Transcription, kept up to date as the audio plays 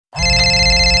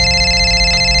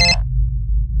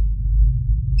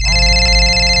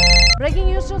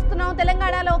చూస్తున్నాం.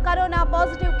 తెలంగాణలో corona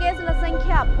positive కేసుల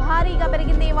సంఖ్య భారీగా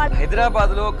పెరిగింది.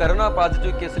 హైదరాబాద్ లో కరోనా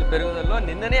పాజిటివ్ కేసుల పెరుగుదలలో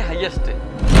నిన్ననే హైయెస్ట్.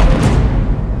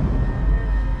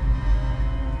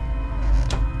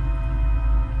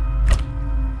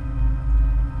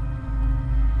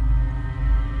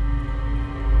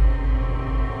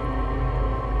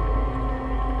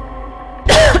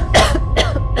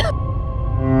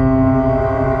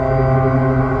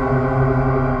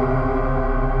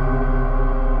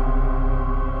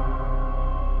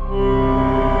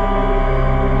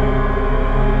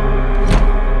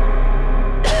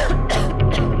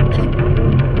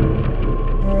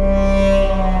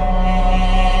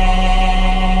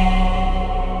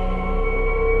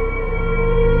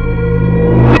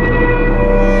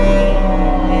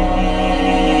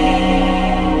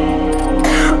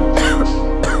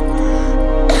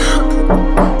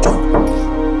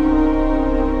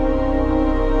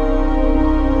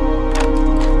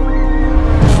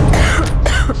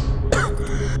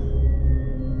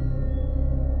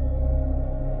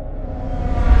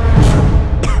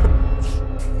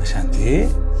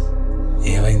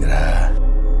 ఏమైందిరా?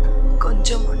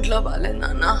 కొంచెం ఒంట్లో బాలేదు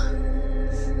నాన్న.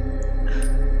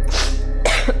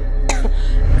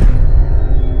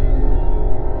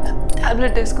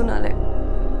 టాబ్లెట్ వేసుకున్నాలే,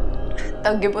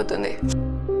 తగ్గిపోతుంది.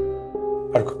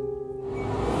 పడుకో.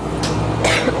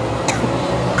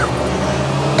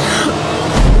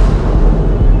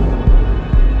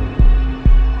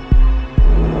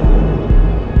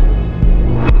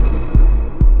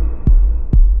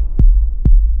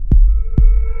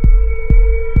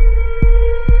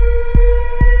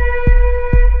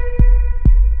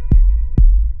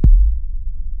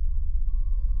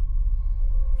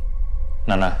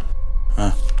 నాన్న,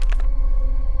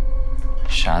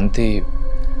 శాంతి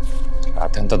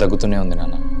రాత్రి అంతా దగ్గుతూనే ఉంది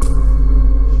నాన్న.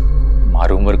 మా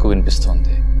రూమ్ వరకు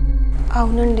వినిపిస్తోంది.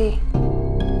 అవునండి.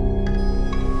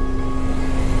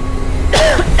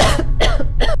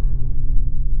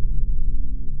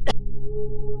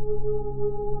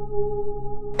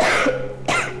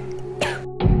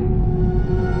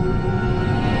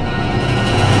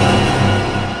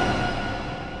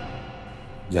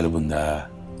 జలుబుందా?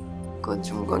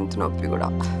 కొంచెం గొంతు నొప్పి కూడా.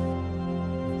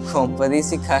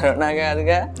 కొంపదీసి కరోనా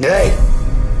కాదుగా?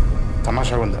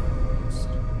 తమాషా ఉందా?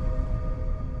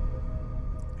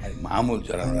 అది మామూలు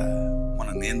జ్వరంరా.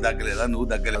 నేను దగ్గలేదా, నువ్వు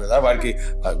దగ్గలేదా, వాడికి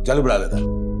జలుబు రాలేదా?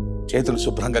 చేతులు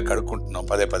శుభ్రంగా కడుక్కుంటున్నాం,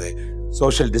 పదే పదే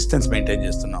సోషల్ డిస్టెన్స్ మెయింటైన్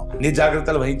చేస్తున్నాం. నీ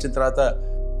జాగ్రత్తలు వహించిన తర్వాత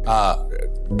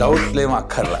డౌట్లేమో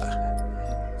అక్కర్లా.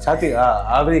 సాతి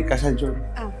ఆవిరి కషాయం చూడు.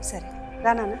 సరే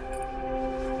రానా?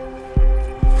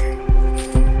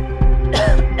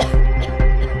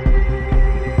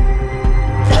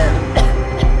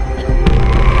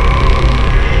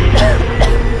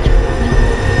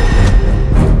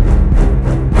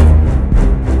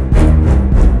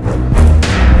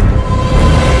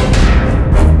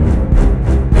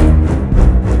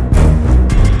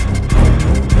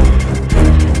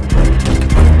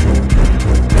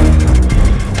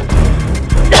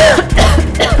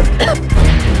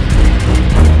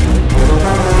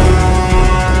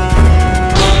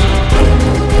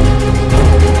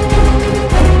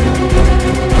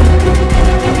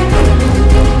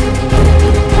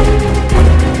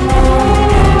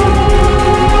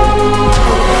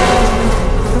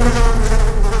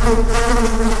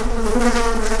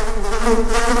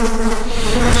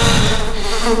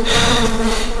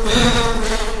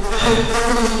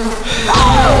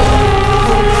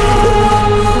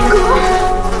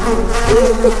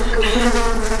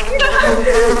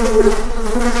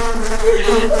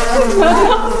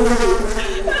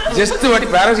 జస్ట్ వాటి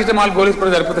పారాసిటమాల్ గోళీస్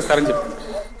కూడా సరిపోతే సార్ అని చెప్పి.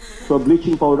 సో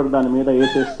బ్లీచింగ్ పౌడర్ దాని మీద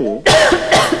వేసేస్తే